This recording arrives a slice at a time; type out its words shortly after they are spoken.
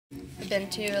been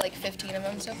to like 15 of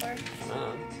them so far.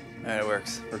 Alright, it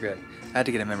works. We're good. I had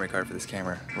to get a memory card for this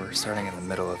camera. We're starting in the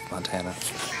middle of Montana.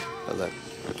 But look.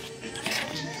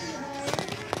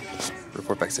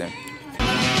 Report back soon.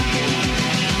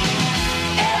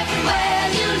 Everywhere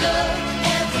you look,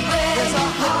 everywhere there's a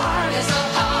heart,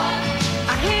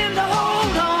 a hand to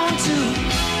hold on to.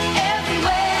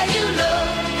 Everywhere you look,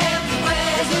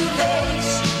 everywhere there's a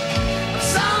face of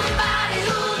somebody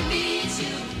who needs you.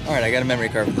 Alright, I got a memory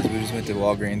card for this. We just went to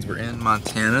Walgreens. We're in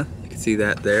Montana. You can see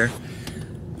that there.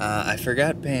 I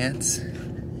forgot pants.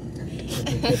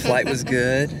 The flight was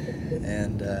good.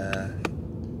 And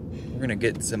we're gonna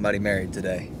get somebody married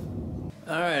today.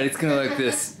 Alright, it's gonna look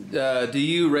this. Do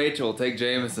you, Rachel, take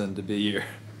Jameson to be your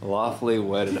lawfully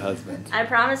wedded husband? I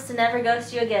promise to never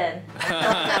ghost you again.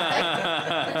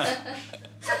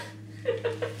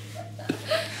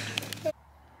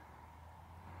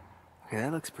 Okay,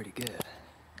 that looks pretty good.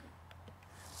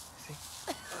 See?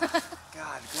 Oh,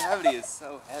 God, gravity is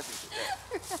so heavy today.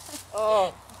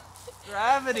 Oh,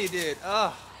 gravity, dude.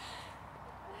 Oh.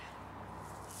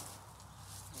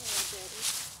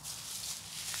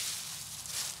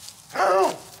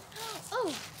 Oh,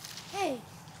 hey.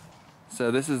 So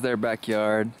this is their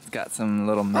backyard. It's got some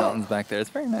little mountains back there. It's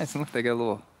very nice. And look, they got a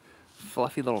little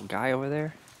fluffy little guy over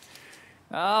there.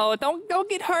 Oh, don't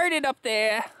get hurted up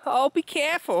there. Oh, be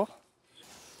careful.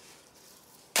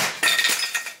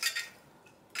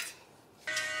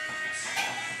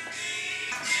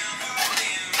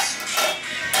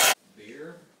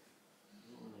 Beer?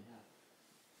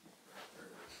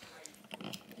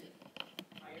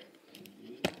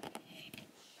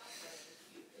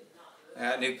 I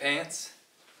got new pants.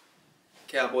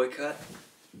 Cowboy cut.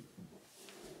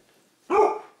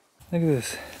 Look at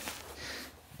this.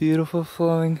 Beautiful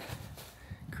flowing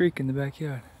creek in the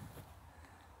backyard.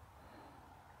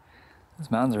 This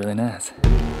mountain's really nice.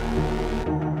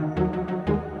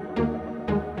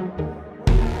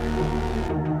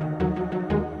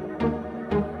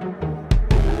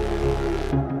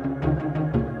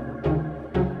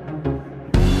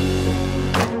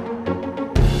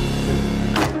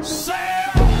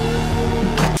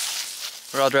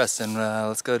 We're all dressed and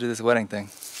let's go do this wedding thing.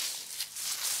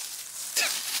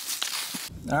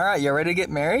 All right, you ready to get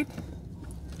married?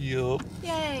 Yup.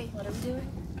 Yay. What are we doing?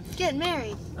 Getting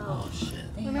married. Oh shit.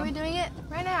 When are we doing it?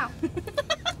 Right now. You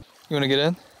wanna get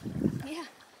in? Yeah.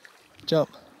 Jump.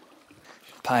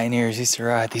 Pioneers used to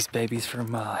ride these babies for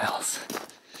miles.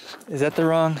 Is that the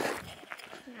wrong?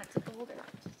 Yeah, it's a boulder.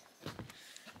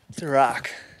 It's a rock.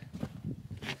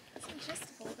 It's just a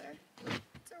boulder.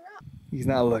 It's a rock. He's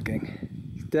not looking.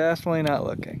 He's definitely not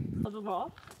looking.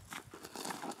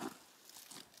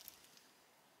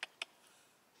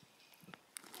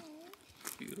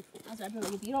 Beautiful. I was like,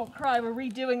 if you don't cry, we're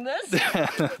redoing this.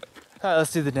 All right,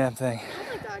 let's do the damn thing.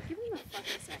 Oh my god, give me a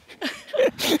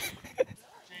fucking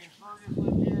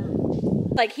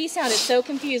second. Like, he sounded so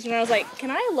confused when I was like,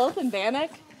 can I elope in Bannock?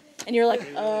 And you're like,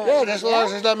 yeah, as long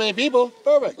as there's not many people.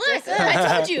 Perfect. Look,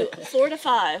 I told you, 4 to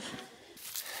 5.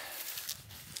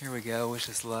 Here we go. Wish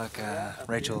us luck.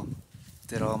 Rachel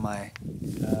did all my.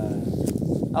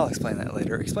 I'll explain that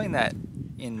later. Explain that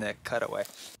in the cutaway.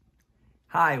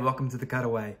 Hi, welcome to the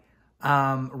cutaway.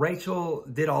 Rachel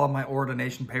did all of my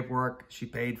ordination paperwork. She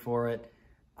paid for it.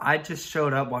 I just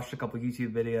showed up, watched a couple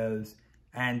YouTube videos,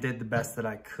 and did the best that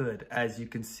I could. As you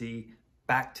can see,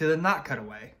 back to the not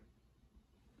cutaway.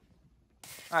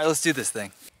 All right, let's do this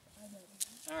thing.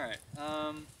 All right.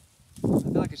 I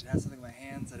feel like I should have something in my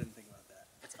hands. I didn't think about that.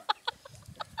 That's fine.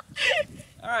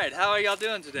 All right, how are y'all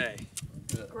doing today?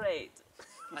 Great.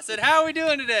 I said, how are we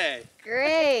doing today?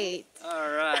 Great. All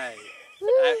right.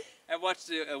 I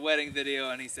watched a wedding video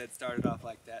and he said start it off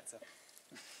like that, so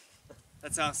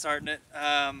that's how I'm starting it.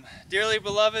 Dearly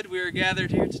beloved, we are gathered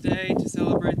here today to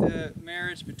celebrate the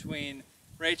marriage between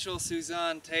Rachel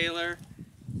Suzanne Taylor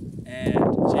and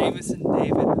Jameson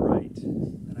David Wright.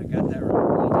 And I got that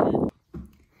right.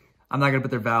 I'm not gonna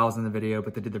put their vows in the video,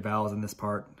 but they did their vows in this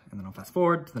part, and then I'll fast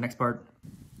forward to the next part.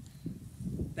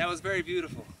 That was very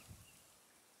beautiful.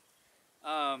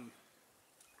 I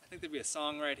think there'd be a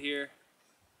song right here.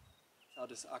 I'll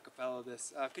just acapella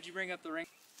this. Could you bring up the ring?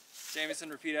 Jameson,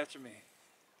 repeat after me.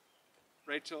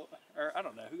 Rachel, or I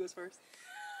don't know, who goes first?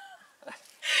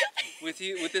 With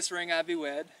this ring I be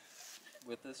wed.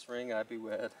 With this ring I be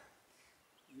wed.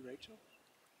 You Rachel?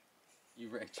 You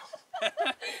Rachel.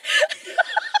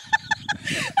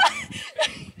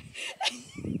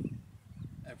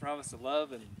 I promise to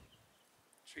love and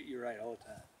treat you right all the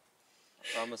time. I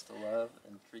promise to love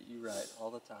and treat you right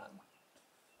all the time.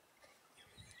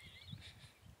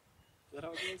 Is that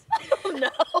how it goes? Oh no.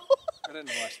 I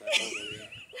didn't watch that whole video.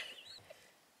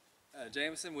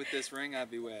 Jameson, with this ring,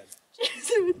 I'd be wed.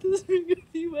 Jameson, with this ring,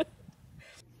 I'd be wed.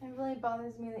 It really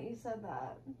bothers me that you said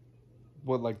that.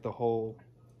 What, like the whole?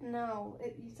 No,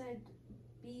 you said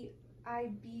I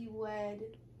be wed.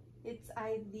 It's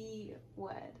I thee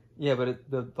wed. Yeah, but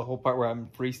the whole part where I'm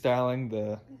freestyling,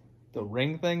 the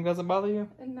ring thing doesn't bother you?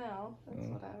 No, that's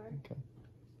whatever. Okay.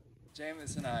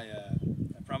 Jameson, I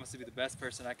promise to be the best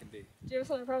person I can be.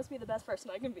 Jameson, I promise to be the best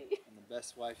person I can be. And the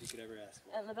best wife you could ever ask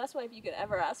for. And the best wife you could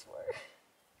ever ask for.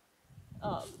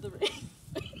 The ring.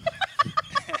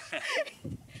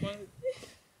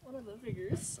 One of the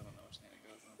fingers. I don't know which hand it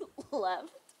goes on.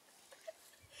 Left.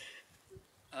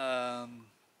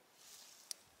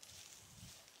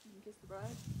 You can kiss the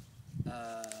bride. You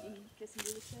can kiss and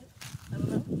do the shit. I don't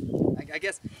know. I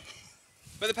guess,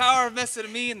 by the power vested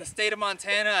in me in the state of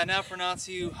Montana, I now pronounce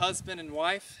you husband and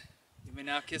wife. You may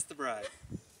now kiss the bride.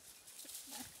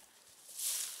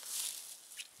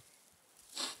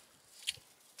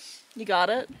 You got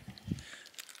it?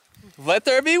 Let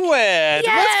there be wed!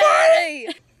 Yay! Let's party!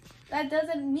 That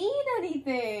doesn't mean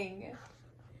anything.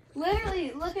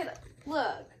 Literally, look.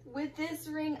 With this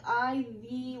ring, I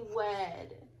thee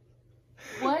wed.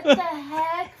 What the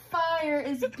heck? Fire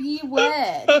is be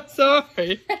wed. I'm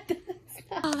sorry.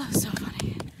 Oh, that was so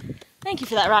funny. Thank you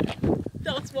for that, Rock.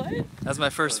 That was what? That was my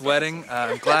first wedding.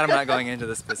 I'm glad I'm not going into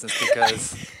this business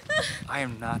because I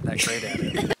am not that great at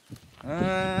it.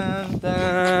 Dun,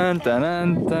 dun,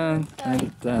 dun, dun,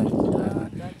 dun, dun,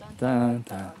 dun,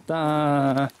 dun,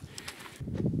 dun.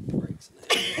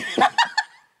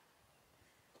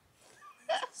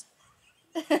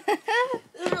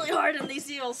 It's really hard in these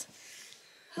heels.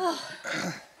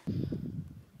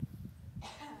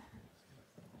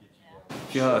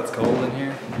 Feel how it's cold in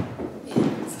here?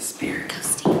 It's the spirit.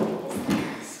 Ghosty.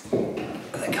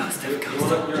 The ghost of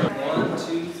ghost. You're on 1,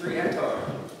 2, 3 hectare.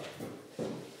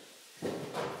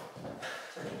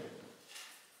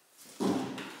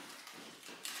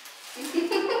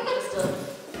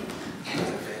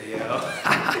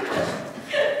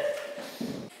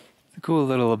 It's a cool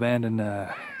little abandoned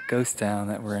ghost town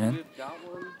that we're in. Got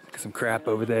some crap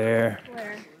over there.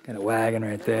 Where? Got a wagon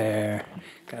right there.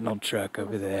 Got an old truck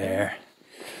over there.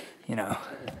 You know,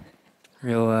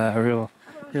 real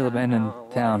abandoned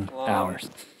town hours.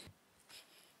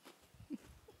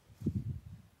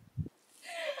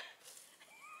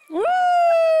 Woo!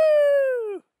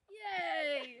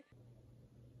 Yay!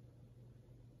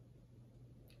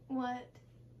 What?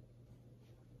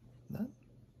 None.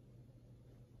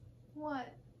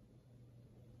 What?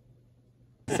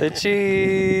 Say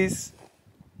cheese.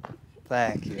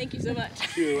 Thank you. Thank you so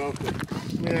much. You're welcome. I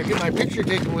mean, I get my picture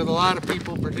taken with a lot of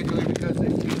people, particularly because they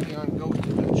see me on Ghost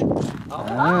Adventure.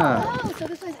 Ah. Oh, so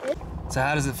this was it? So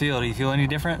how does it feel? Do you feel any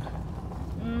different?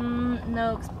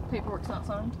 No, because paperwork's not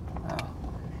signed. Oh.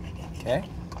 Okay.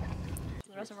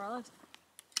 For the rest of our lives.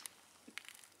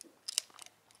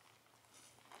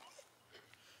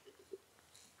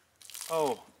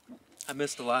 Oh, I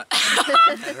missed a lot.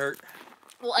 That hurt.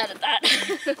 We'll edit that.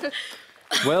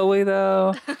 Will we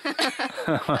though?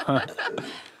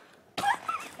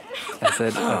 I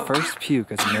said, my first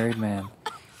puke as a married man.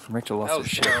 Rachel lost her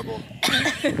shit. Terrible.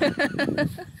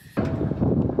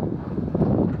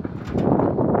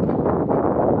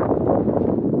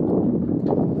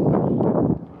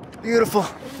 Beautiful.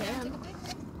 Okay.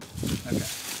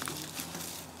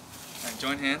 Alright,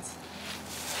 join hands.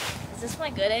 Is this my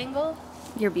good angle?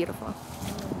 You're beautiful.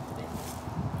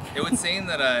 It would seem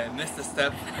that I missed a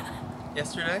step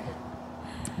yesterday.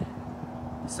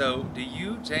 So, do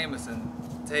you, Jameson,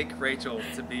 take Rachel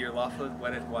to be your lawfully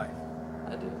wedded wife?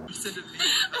 I do.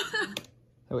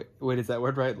 Wait, is that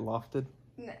word right? Lofted?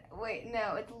 No, wait,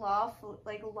 no, it's lawful,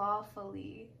 like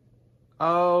lawfully.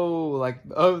 Oh, like,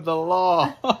 the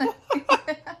law.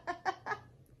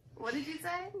 What did you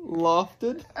say?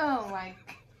 Lofted? Oh my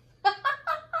god.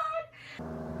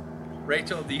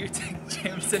 Rachel, do you take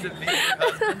Jameson to be your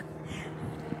husband?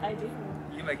 I do.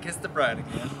 You may kiss the bride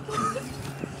again.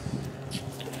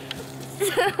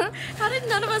 How did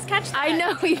none of us catch that? I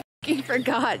know, he f***ing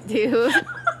forgot, dude.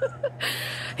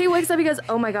 He wakes up, he goes,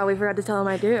 oh my god, we forgot to tell him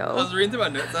I do. I was reading through my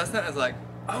notes last night, I was like,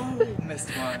 oh, missed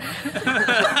one.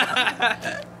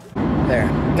 There.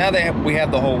 Now that we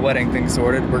have the whole wedding thing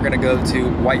sorted, we're gonna go to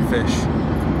Whitefish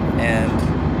and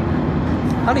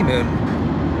honeymoon.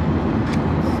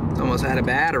 Almost had a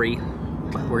battery,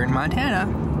 but we're in Montana.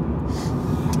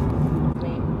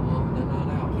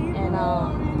 And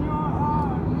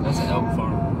That's an elk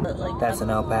farm. like That's an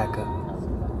alpaca.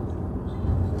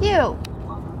 Cute.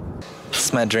 This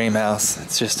is my dream house.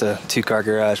 It's just a 2-car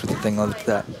garage with a thing like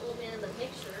that.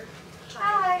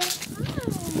 Hi.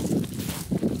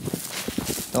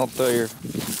 Don't throw your...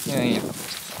 Yeah.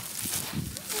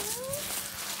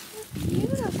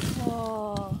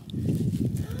 Beautiful.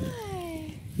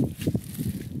 Hi.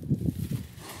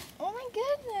 Oh my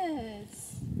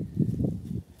goodness.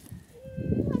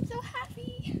 I'm so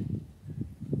happy.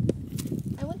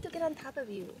 I want to get on top of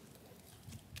you.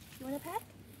 You want a pet?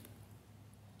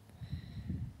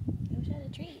 I'm trying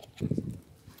to treat.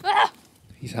 Ah!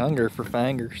 He's hungry for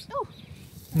fingers. Oh.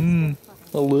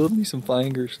 I love me some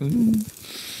fingers.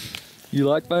 You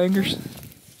like fingers?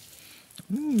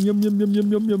 Yum yum yum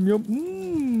yum yum yum yum.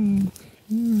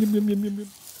 Yum yum yum yum yum.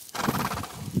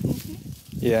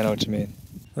 Yeah, I know what you mean.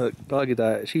 Look at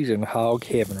that. She's in hog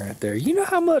heaven right there. You know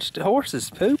how much the horses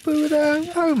poo-poo though?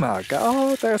 Oh my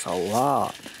God, that's a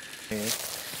lot.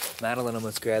 Madeline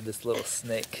almost grabbed this little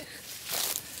snake.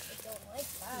 I don't like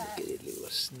that. Look at it, little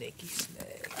snaky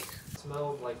snake. It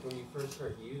smelled like when you first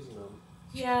start using them.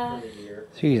 Yeah. For the year.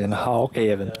 She's in hog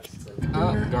heaven.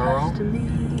 Up, girl.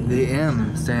 The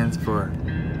M stands for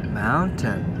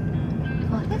mountain.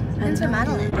 What? That's for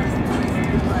Madeline.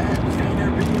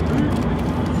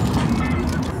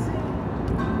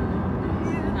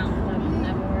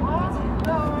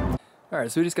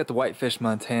 Alright, so we just got to Whitefish,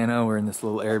 Montana. We're in this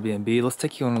little Airbnb. Let's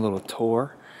take you on a little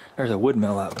tour. There's a wood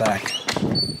mill out back.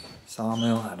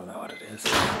 Sawmill, I don't know what it is.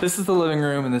 This is the living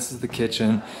room and this is the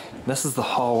kitchen. This is the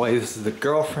hallway. This is the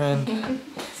girlfriend.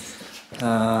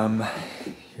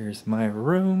 Here's my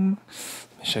room.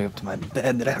 Let me show you up to my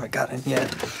bed that I haven't gotten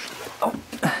yet. Oh,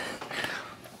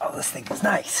 this thing is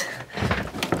nice.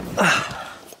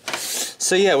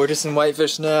 So yeah, we're just in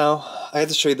Whitefish now. I had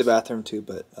to show you the bathroom too,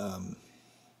 but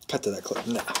cut to that clip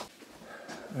now.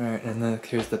 Alright, and then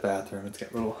here's the bathroom. It's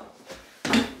got little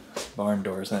barn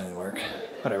doors. That didn't work.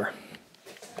 Whatever.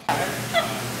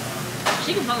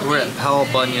 She can follow We're me. at Powell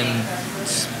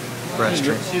Bunyan's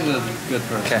restaurant. She's a good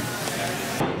person. Okay.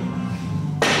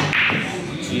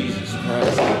 Jesus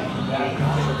Christ.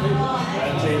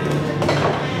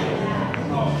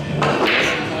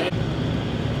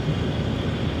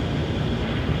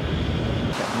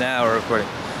 Now we're recording.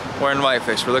 We're in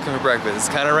Whitefish. We're looking for breakfast. It's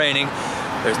kind of raining.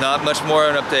 There's not much more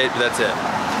of an update, but that's it.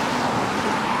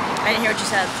 I didn't hear what you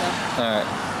said, so. Alright.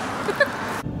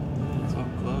 So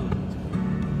close.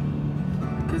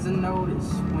 Because I notice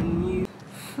when you...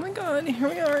 Oh my God, here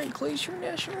we are at Glacier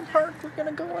National Park. We're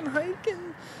gonna go on hike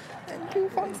and do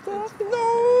fun stuff.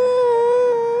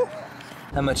 No!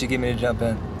 How much you give me to jump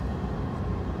in?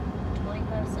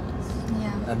 25 cents.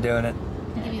 Yeah. I'm doing it.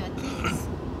 I'll give you a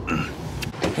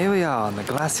case. Here we are in the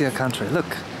glacier country.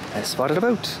 Look, I spotted a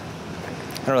boat.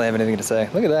 I don't really have anything to say.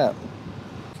 Look at that.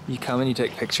 You come and you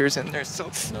take pictures and they're so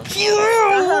cute.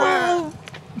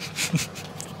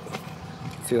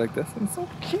 See, like this? It's so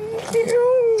cute.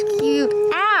 Cute.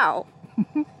 Ow!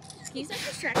 Excuse me,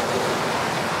 distracted.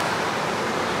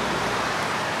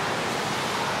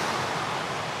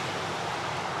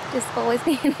 Just always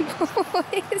being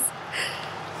boys.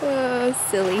 Oh,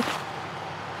 silly.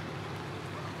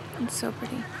 It's so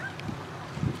pretty. She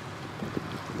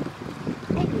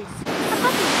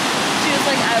was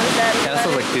like, I was at Yeah, that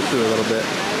smells like poo-poo a little bit.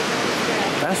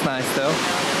 That's nice though.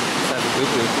 That's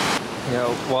poo-poo. You know,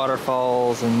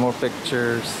 waterfalls and more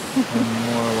pictures and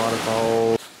more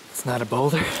waterfalls. It's not a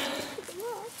boulder.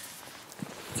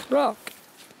 It's a rock.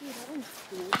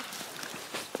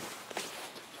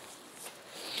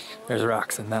 There's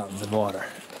rocks and mountains and water.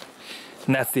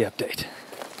 And that's the update.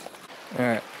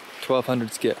 Alright,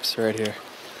 1,200 skips right here.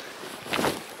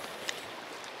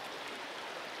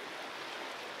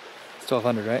 It's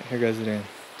 1,200, right? Here goes it in.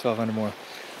 1,200 more.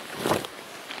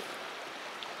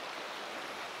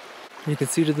 You can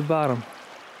see to the bottom.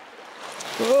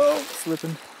 Whoa,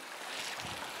 slipping.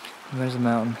 And there's a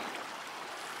mountain.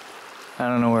 I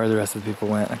don't know where the rest of the people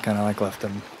went. I kind of like left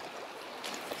them.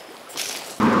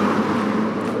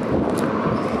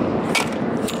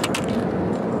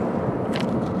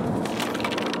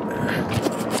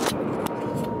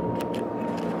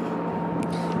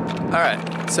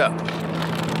 Alright, so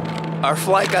our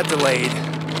flight got delayed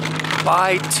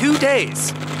by 2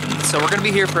 days. So we're gonna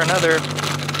be here for another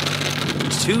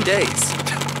 2 days.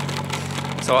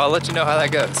 So I'll let you know how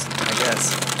that goes, I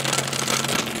guess.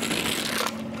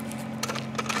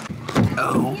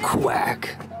 Oh,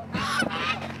 quack.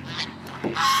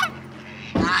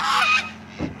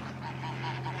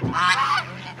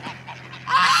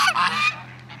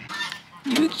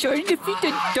 You trying to feed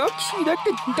the ducks? You like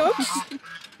the ducks?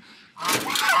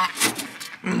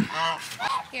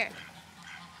 Here.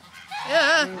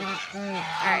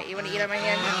 Alright, you want to eat on my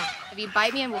hand? If you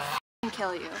bite me, I will f***ing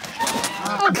kill you.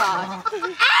 Oh god.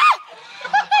 Ah!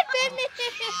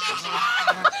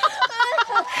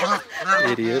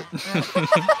 Idiot.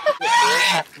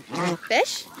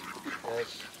 Fish?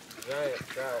 Giant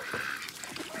trout.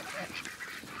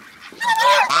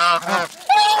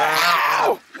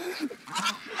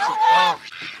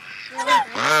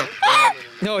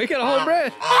 No, he got a whole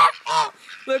bread.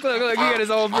 Look, look, look, he got his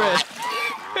whole bread.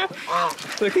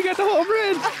 Look, he got the whole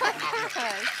bread.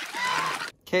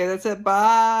 Okay, that's it. Bye.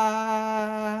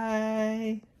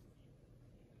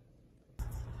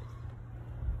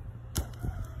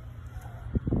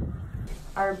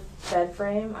 Our bed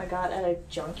frame I got at a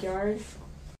junkyard.